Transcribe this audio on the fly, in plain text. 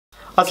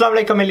अस्सलाम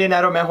वालेकुम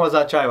मिलियनेरो, मैं हूं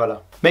आज़ाद चायवाला।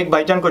 मैं एक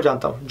भाईजान को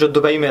जानता हूं जो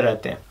दुबई में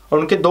रहते हैं और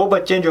उनके 2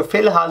 बच्चे हैं जो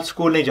फिलहाल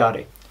स्कूल नहीं जा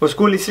रहे। वो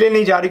स्कूल इसलिए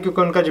नहीं जा रही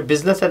क्योंकि उनका जो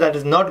बिजनेस है that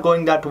is not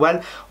going that well,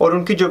 और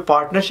उनकी जो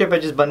पार्टनरशिप है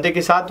जिस बंदे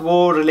के साथ,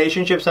 वो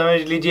रिलेशनशिप समझ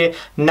लीजिए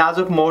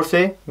नाजुक मोड़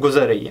से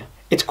गुजर रही है।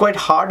 It's quite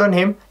hard on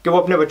him कि वो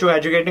अपने बच्चों को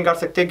एजुकेट नहीं कर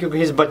सकते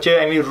क्योंकि इस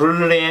बच्चे रुल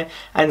रहे हैं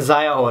एंड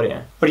ज़ाया हो रहे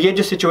हैं। और ये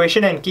जो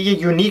सिचुएशन है इनकी, ये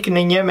यूनिक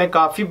नहीं है। मैं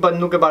काफ़ी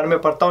बंदों के बारे में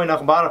पढ़ता हूँ इन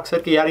अखबार अक्सर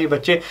कि यार ये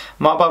बच्चे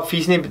माँ बाप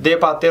फीस नहीं दे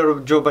पाते और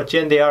जो बच्चे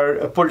हैं they are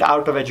pulled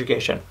out of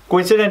education.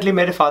 Coincidentally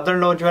मेरे फादर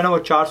इन लॉ जो है ना वो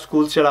 4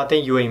 स्कूल चलाते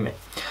हैं यूएई में,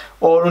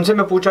 और उनसे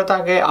मैं पूछा था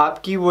कि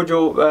आपकी वो जो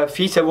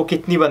फ़ीस है वो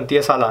कितनी बनती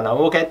है सालाना।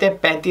 वो कहते हैं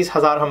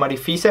 35,000 हमारी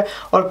फ़ीस है।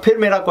 और फिर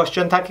मेरा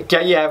क्वेश्चन था कि क्या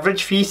ये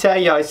एवरेज फ़ीस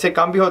है या इससे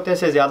कम भी होते हैं,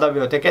 इससे ज़्यादा भी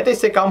होते हैं। कहते हैं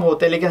इससे कम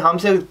होते हैं लेकिन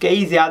हमसे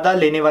कई ज़्यादा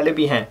लेने वाले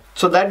भी हैं।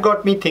 So that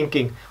got me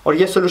thinking, और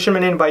ये सोल्यूशन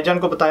मैंने इन भाईजान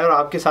को बताया और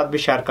आपके साथ भी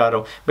शेयर कर रहा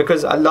हूँ।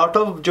 बिकॉज अ लॉट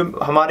ऑफ जो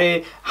हमारे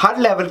हर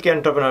लेवल के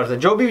एंटरप्रेन्योर्स हैं,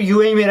 जो भी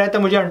यूएई में रहता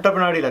है मुझे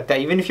एंटरप्रेन्योर ही लगता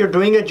है। Even if you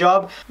doing a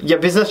job या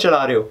बिजनेस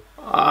चला रहे हो,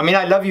 I mean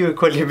I love you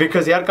equally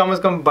because यार कम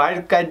से कम बाहर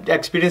का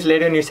एक्सपीरियंस ले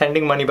रहे हो,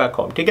 सेंडिंग मनी बैक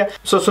होम, ठीक है।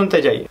 सो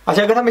सुनते जाइए।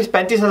 अच्छा, अगर हम इस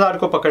 35,000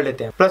 को पकड़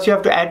लेते हैं, plus you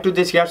have to add to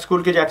this यार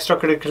स्कूल के जो एक्स्ट्रा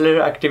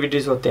करिकुलर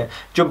एक्टिविटीज होते हैं,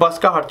 जो बस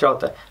का खर्चा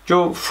होता है,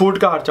 जो फूड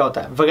का खर्चा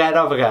होता है,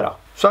 वगैरह वगैरह।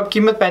 सो अब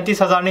कीमत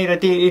 35,000 नहीं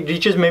रहती, इट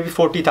रीचेज मे बी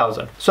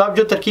 40,000। सो अब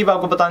जो तरकीब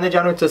आपको बताने जा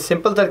रहा हूँ इट्स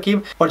सिंपल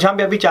तरकीब, और जहाँ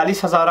पे अभी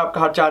 40,000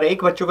 आपका खर्चा आ रहा है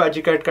एक बच्चों को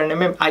एजुकेट करने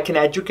में, आई कैन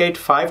एजुकेट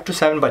 5 to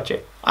 7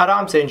 बच्चे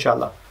आराम से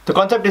इंशाल्लाह। The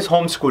concept is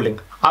home schooling.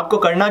 आपको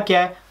करना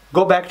क्या है,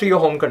 go back to your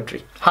home country.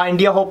 हाँ,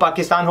 इंडिया हो,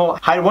 पाकिस्तान हो,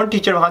 हायर वन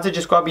टीचर वहां से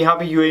जिसको आप यहाँ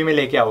पे यूएई में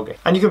लेके आओगे,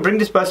 and you can bring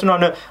this person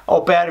on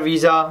ऑपेयर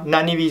visa,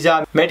 नानी वीजा,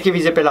 मेड के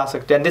वीजे पे ला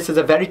सकते हैं। This is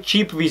a very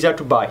cheap visa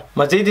to bye.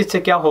 मजीद इससे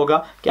क्या होगा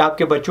कि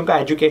आपके बच्चों का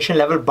एजुकेशन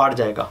लेवल बढ़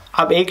जाएगा।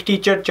 अब एक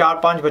टीचर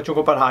 4-5 बच्चों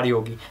को पढ़ा रही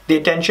होगी, the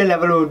attention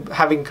level would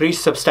have increase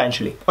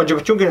substantially, और जो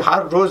बच्चों के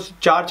हर रोज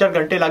 4-4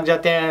 घंटे लग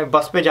जाते हैं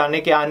बस पे जाने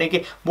के आने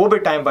के, वो भी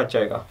टाइम बच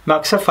जाएगा। मैं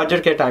अक्सर फजर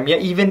के टाइम या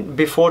इवन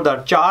बिफोर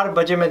दैट 4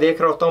 बजे मैं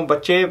देख रहा होता हूँ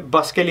बच्चे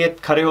बस के लिए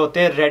खड़े होते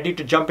हैं, रेडी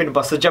टू जंप इन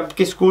बस,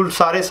 जबकि स्कूल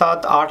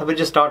 7:30-8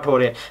 बजे स्टार्ट हो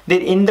रहे हैं।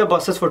 देर in the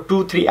buses for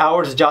 2-3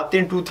 hours, जाते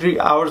हैं 2-3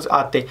 आवर्स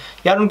आते।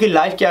 यार उनकी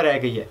लाइफ क्या रह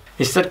गई है।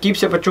 इस तरकीब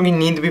से बच्चों की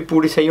नींद भी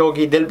पूरी सही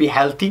होगी, दिल भी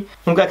हेल्थी,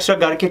 उनको एक्स्ट्रा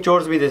घर के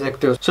चोर्स भी दे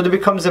सकते हो। सो दे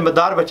बिकम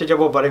जिम्मेदार बच्चे जब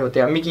वो बड़े होते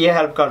हैं। अम्मी की ये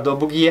हेल्प कर दो,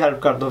 अबू की ये हेल्प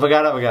कर दो,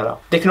 वगैरह वगैरह।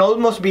 They can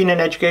almost be in an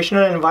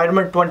educational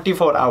environment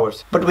 24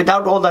 hours but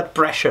without all that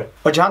pressure.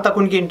 और जहाँ तक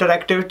उनकी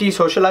इंटरएक्टिविटी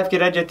सोशल लाइफ की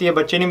रह जाती है,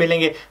 बच्चे नहीं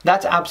मिलेंगे,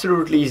 दैट्स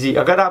एब्सोल्युटली ईजी।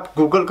 अगर आप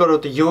गूगल करो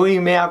तो यूएई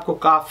में आपको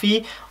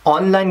काफ़ी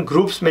ऑनलाइन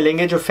ग्रुप्स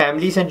मिलेंगे जो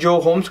फैमिलीज हैं जो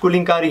होम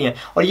स्कूलिंग कर रही हैं,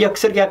 और ये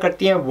अक्सर क्या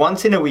करती हैं,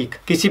 वंस इन अ वीक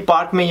किसी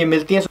पार्क में ये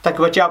मिलती हैं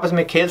ताकि बच्चे आपस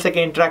में खेल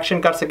सकें, इंटरेक्शन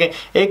कर सकें।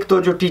 एक तो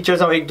जो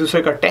टीचर्स हैं एक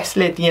दूसरे का टेस्ट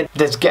लेती हैं,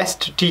 दिस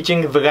गेस्ट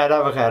टीचिंग वगैरह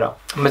वगैरह।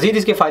 मजीद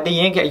इसके फायदे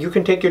ये हैं कि you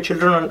can take your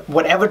children on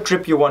whatever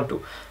trip you want to.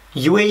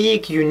 UAE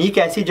एक यूनिक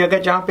ऐसी जगह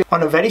जहाँ पे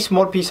on a very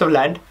small piece of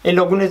land in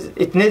लोगों ने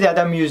इतने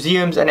ज्यादा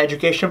म्यूजियम्स एंड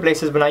एजुकेशन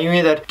प्लेसेस बनाई हुई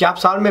हैं कि आप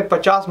साल में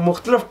 50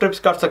 मुख्तलिफ ट्रिप्स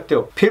कर सकते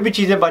हो, फिर भी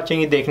चीजें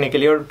बचेंगी देखने के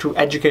लिए और to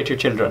educate your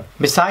children.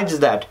 Besides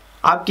that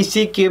आप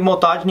किसी के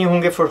मोहताज नहीं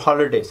होंगे फॉर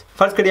हॉलीडेज।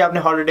 फर्ज करिए आपने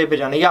हॉलीडे पे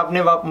जाना है या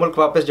अपने मुल्क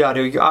वापस जा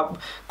रहे हो,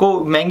 आपको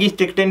महंगी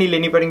टिकटें नहीं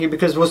लेनी पड़ेंगी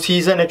बिकॉज वो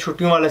सीजन है,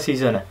 छुट्टियों वाला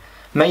सीजन है।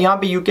 मैं यहाँ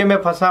पे यूके में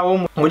फंसा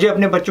हूँ, मुझे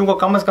अपने बच्चों को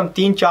कम से कम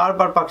 3-4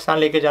 बार पाकिस्तान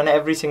लेके जाना है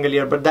every single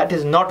year, but that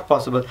is not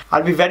possible.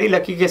 I be very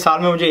lucky कि साल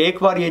में मुझे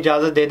एक बार ये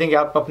इजाजत दे दें कि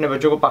आप अपने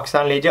बच्चों को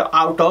पाकिस्तान ले जाओ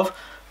आउट ऑफ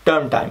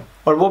टर्म टाइम।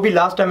 और वो भी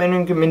लास्ट टाइम मैंने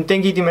उनकी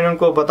मिन्नतें की थी, मैंने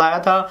उनको बताया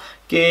था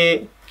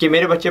कि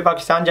मेरे बच्चे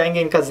पाकिस्तान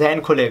जाएंगे, इनका जहन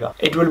खुलेगा,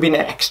 it will be an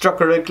extra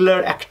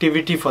curricular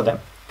activity for them.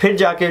 फिर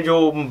जाके जो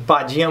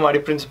बाजी हमारी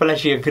प्रिंसिपल है,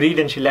 she agreed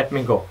and she let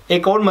me गो।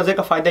 एक और मजे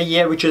का फायदा ये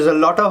है, which is a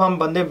lot of, हम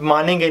बंदे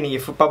मानेंगे नहीं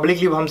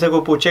पब्लिकली, हमसे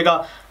कोई पूछेगा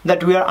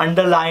that we are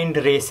underlined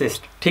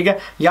resist, ठीक है,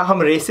 या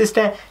हम रेसिस्ट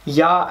हैं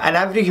या an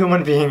every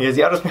human being is,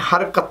 यार उसमें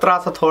हर कतरा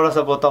सा थोड़ा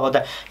सा बोता होता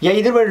है, या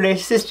इधर वे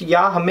रेसिस्ट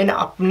या हमें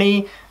ना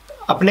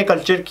अपने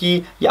कल्चर की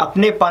या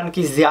अपनेपन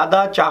की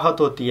ज़्यादा चाहत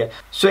होती है।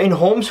 सो इन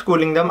होम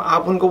स्कूलिंग दम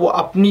आप उनको वो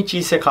अपनी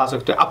चीज़ सिखा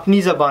सकते हो, अपनी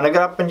ज़बान।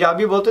 अगर आप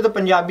पंजाबी बोलते हो तो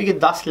पंजाबी के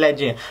 10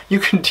 लहजे हैं, you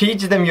can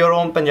teach them your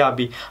own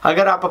Punjabi.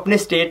 अगर आप अपने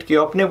स्टेट के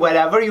हो, अपने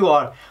वेयरएवर यू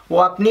आर, वो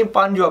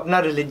अपनीपन जो अपना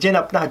रिलीजन,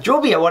 अपना जो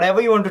भी है,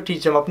 whatever you want to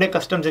teach them, अपने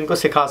कस्टम्स इनको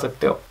सिखा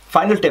सकते हो।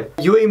 फाइनल टिप,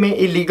 यूएई में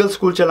इलीगल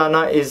स्कूल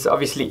चलाना इज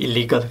ऑब्वियसली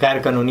इलीगल, गैर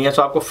कानूनी है,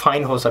 सो आपको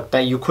फाइन हो सकता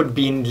है, you could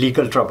be in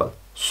legal trouble.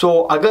 सो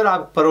अगर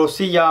आप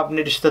पड़ोसी या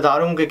अपने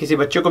रिश्तेदारों के किसी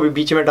बच्चे को भी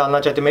बीच में डालना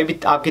चाहते हो, मे भी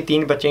आपके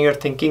 3 बच्चे हैं,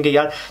 थिंकिंग कि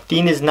यार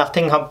 3 इज़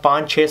नथिंग, हम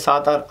 5, 6,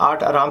 7 और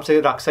 8 आराम से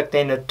रख सकते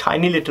हैं इन अ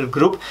टाइनी लिटिल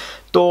ग्रुप,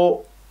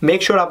 तो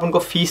मेक श्योर आप उनको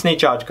फीस नहीं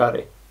चार्ज कर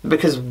रहे,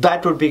 बिकॉज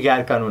दैट वुड बी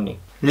गैर कानूनी।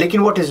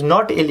 लेकिन what is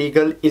not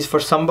illegal is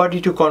for somebody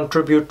to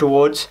contribute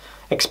towards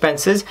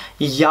expenses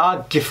या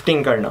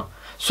गिफ्टिंग करना।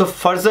 सो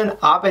फर्जन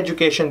आप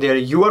एजुकेशन दे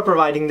रहे, you are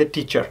providing the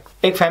teacher.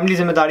 एक फैमिली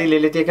जिम्मेदारी ले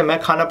लेती है कि मैं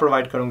खाना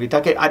प्रोवाइड करूंगी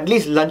ताकि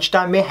एटलीस्ट लंच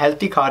टाइम में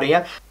हेल्थी खा रहे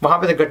हैं, वहाँ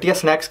पे तो घटिया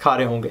स्नैक्स खा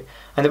रहे होंगे,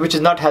 and which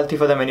is not healthy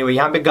for them anyway,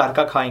 यहाँ पे घर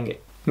का खाएंगे।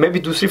 मे भी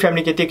दूसरी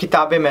फैमिली कहती है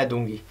किताबें मैं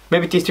दूंगी, मे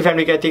भी तीसरी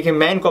फैमिली कहती है कि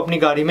मैं इनको अपनी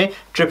गाड़ी में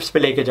ट्रिप्स पे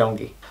लेके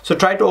जाऊंगी। So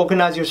try to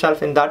organise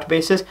yourself in that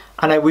basis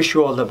and I wish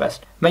you all the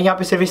best. मैं यहाँ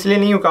पे सिर्फ इसलिए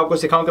नहीं हूँ कि आपको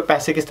सिखाऊं कि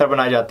पैसे किस तरह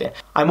बनाए जाते हैं,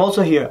 आई एम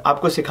ऑल्सो हियर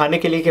आपको सिखाने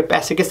के लिए कि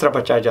पैसे किस तरह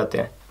बचाए जाते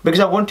हैं,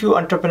 because I want you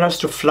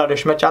entrepreneurs to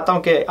flourish. मैं चाहता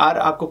हूँ कि यार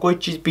आपको कोई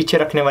चीज़ पीछे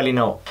रखने वाली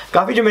ना हो।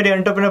 काफ़ी जो मेरे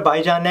एंटरप्रेन्योर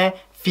भाईजान है,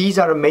 फीस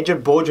और मेजर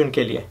बोझ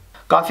उनके लिए।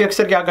 काफ़ी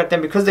अक्सर क्या करते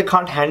हैं, because they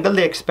can't handle the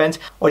expense,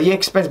 और ये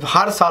एक्सपेंस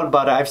हर साल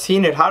बढ़ रहा है। आई हैव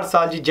सीन इट, हर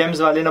साल जी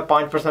जेम्स वाले ना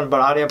 5%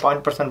 बढ़ा रहे हैं,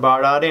 5%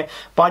 बढ़ा रहे हैं,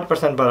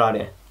 5% बढ़ा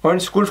रहे हैं, और इन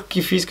स्कूल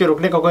की फीस के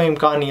रुकने का कोई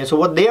इम्कान नहीं है। So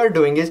what they are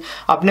doing is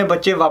अपने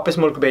बच्चे वापस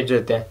मुल्क भेज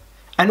देते हैं,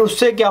 एंड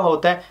उससे क्या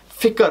होता है,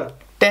 फिक्र,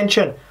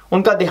 टेंशन,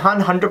 उनका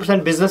ध्यान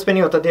 100% बिजनेस पे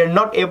नहीं होता। They are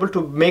not able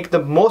to make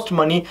the most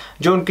money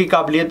जो उनकी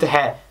काबिलियत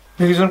है,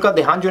 बिकॉज उनका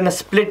ध्यान जो है ना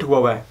स्प्लिट हुआ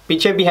हुआ है,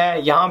 पीछे भी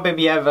है, यहाँ पे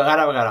भी है,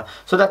 वगैरह वगैरह।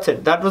 So that's it,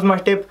 that was my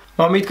tip.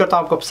 मैं उम्मीद करता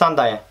हूँ आपको पसंद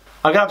आया।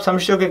 अगर आप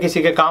समझते हो कि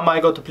किसी के काम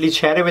आएगा तो प्लीज़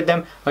शेयर विद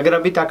देम। अगर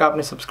अभी तक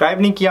आपने सब्सक्राइब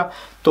नहीं किया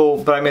तो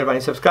बराए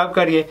मेहरबानी सब्सक्राइब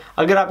करिए।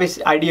 अगर आप इस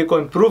आइडिया को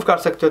इम्प्रूव कर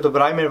सकते हो तो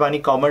बराए मेहरबानी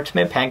कमेंट्स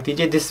में फेंक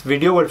दीजिए। This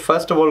video will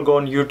first of all go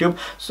on YouTube,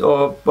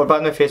 और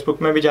बाद में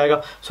फेसबुक में भी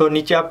जाएगा। सो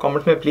नीचे आप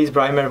कमेंट्स में प्लीज़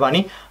बराए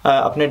मेहरबानी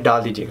अपने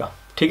डाल दीजिएगा,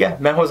 ठीक है।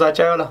 मैं हूँ अज़ाद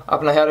चायवाला,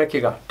 अपना ख्याल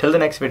रखिएगा। टिल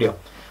द नेक्स्ट वीडियो,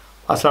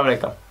 अस्सलाम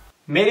वालेकुम।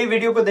 मेरी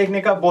वीडियो को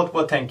देखने का बहुत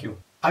बहुत थैंक यू।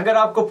 अगर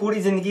आपको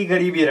पूरी जिंदगी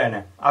गरीब ही रहना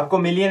है, आपको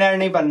मिलियनर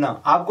नहीं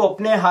बनना, आपको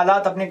अपने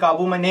हालात अपने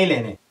काबू में नहीं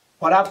लेने,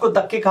 और आपको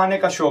धक्के खाने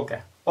का शौक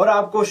है, और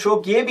आपको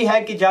शौक ये भी है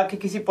कि जाके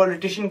किसी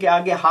पॉलिटिशियन के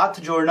आगे हाथ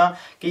जोड़ना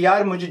कि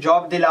यार मुझे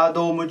जॉब दिला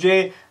दो,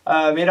 मुझे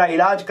मेरा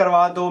इलाज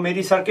करवा दो,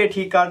 मेरी सड़कें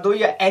ठीक कर दो,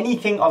 या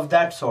एनीथिंग ऑफ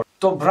दैट सॉर्ट,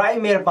 तो बराए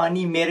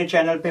मेहरबानी मेरे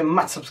चैनल पे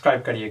मत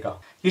सब्सक्राइब करिएगा।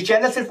 ये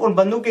चैनल सिर्फ उन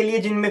बंदों के लिए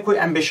जिनमें कोई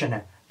एम्बिशन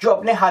है, जो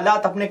अपने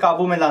हालात अपने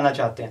काबू में लाना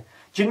चाहते हैं,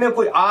 जिनमें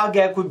कोई आग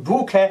है, कोई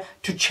भूख है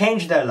टू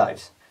चेंज देयर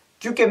लाइव्स।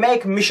 क्योंकि मैं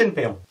एक मिशन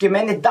पे हूं कि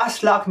मैंने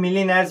 10 लाख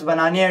मिलियनर्स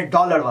बनाने हैं,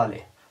 डॉलर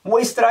वाले, वो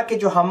इस तरह के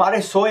जो हमारे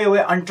सोए हुए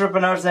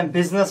एंटरप्रेन्योर्स हैं,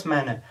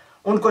 बिजनेसमैन हैं,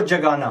 उनको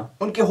जगाना,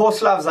 उनकी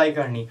हौसला अफजाई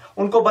करनी,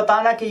 उनको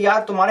बताना कि यार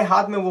तुम्हारे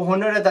हाथ में वो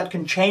हुनर है that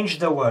can change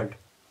the world.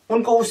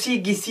 उनको उसी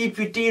घिसी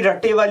पिटी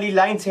रट्टे वाली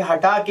लाइन से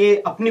हटा के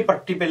अपनी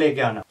पट्टी पे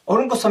लेके आना, और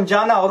उनको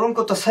समझाना और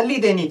उनको तसल्ली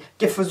देनी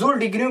कि फजूल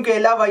डिग्रियों के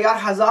अलावा यार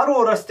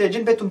हजारों रास्ते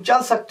जिन पे तुम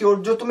चल सकते हो,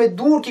 जो तुम्हें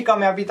दूर की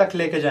कामयाबी तक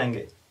लेके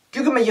जाएंगे।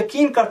 क्योंकि मैं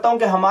यकीन करता हूं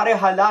कि हमारे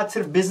हालात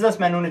सिर्फ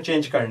बिजनेसमैनों ने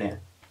चेंज करने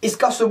हैं।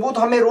 इसका सबूत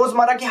हमें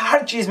रोजमर्रा की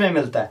हर चीज में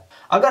मिलता है।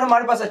 अगर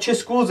हमारे पास अच्छे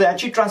स्कूल्स है,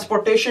 अच्छी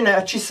ट्रांसपोर्टेशन है,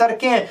 अच्छी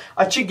सड़कें हैं,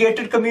 अच्छी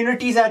गेटेड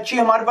कम्युनिटीज है, अच्छी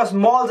हमारे पास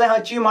मॉल्स हैं,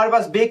 अच्छी हमारे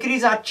पास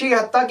बेकरीज हैं, अच्छी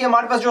हत्ता कि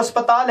हमारे पास जो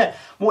अस्पताल है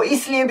वो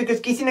इसलिए बिकॉज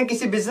किसी न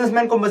किसी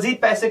बिजनेसमैन को मजीद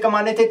पैसे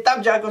कमाने थे,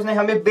 तब जाके उसने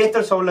हमें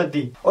बेहतर सहूलत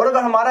दी। और अगर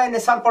हमारा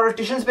इन्हिसार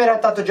पॉलिटिशियंस पे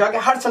रहता तो जाके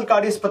हर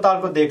सरकारी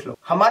अस्पताल को देख लो।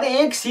 हमारे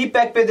एक सी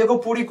पैक पे देखो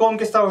पूरी कौम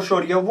किस तरह हो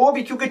रही है, वो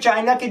भी क्योंकि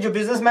चाइना के जो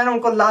बिजनेसमैन है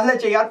उनको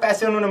लालच है यार,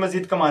 पैसे उन्होंने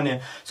मजीद कमाने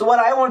हैं। So what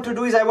I want to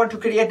do is I want to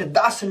create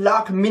 10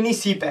 lakh mini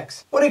C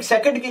PACS. और एक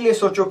सेकंड के लिए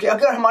सोचो कि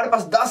अगर हमारे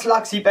पास 10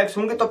 लाख सी पैक्स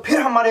होंगे तो फिर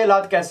हमारे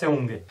हालात कैसे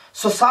होंगे।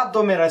 सो साथ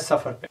दो मेरा इस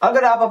सफर पे।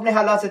 अगर आप अपने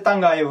हालात से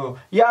तंग आए हो,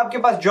 या आपके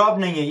पास जॉब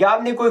नहीं है, या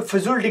आपने कोई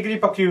फजूल डिग्री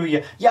पकड़ी हुई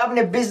है, या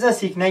आपने बिजनेस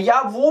सीखना है, या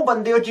वो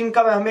बंदे हो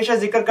जिनका मैं हमेशा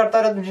जिक्र करता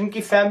रहता हूं,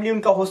 जिनकी फैमिली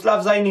उनका हौसला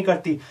अफजाई नहीं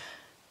करती,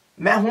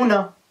 मैं हूं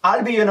ना,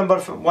 I'll be your number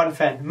 1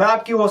 fan। मैं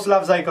आपकी हौसला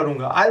अफजाई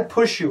करूंगा, I'll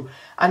push you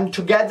and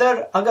together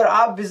अगर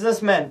आप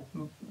बिजनेसमैन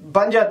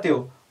बन जाते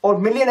हो और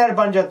मिलियनर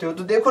बन जाते हो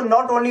तो देखो,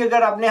 नॉट ओनली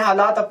अगर अपने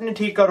हालात अपने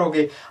ठीक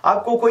करोगे,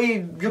 आपको कोई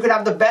you can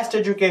have the best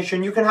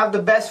education, you can have the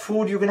best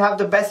food, you can have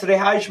the best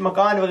रिहाइश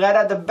मकान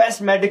वगैरह, द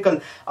बेस्ट मेडिकल,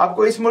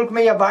 आपको इस मुल्क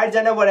में या बाहर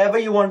जाना, whatever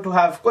you want to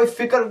have, कोई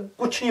फिक्र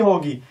कुछ नहीं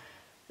होगी।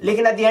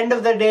 लेकिन at the end of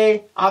the day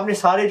आपने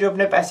सारे जो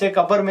अपने पैसे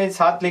कब्र में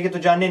साथ लेके तो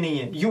जाने नहीं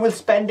है। You will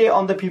spend it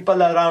on the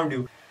people around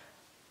you,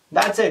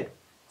 that's it.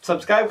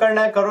 Subscribe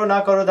करना है, करो ना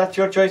करो, दैट्स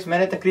योर चॉइस।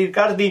 मैंने तकरीर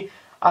कर दी।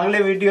 अगले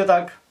वीडियो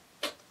तक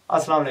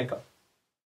अस्सलाम वालेकुम।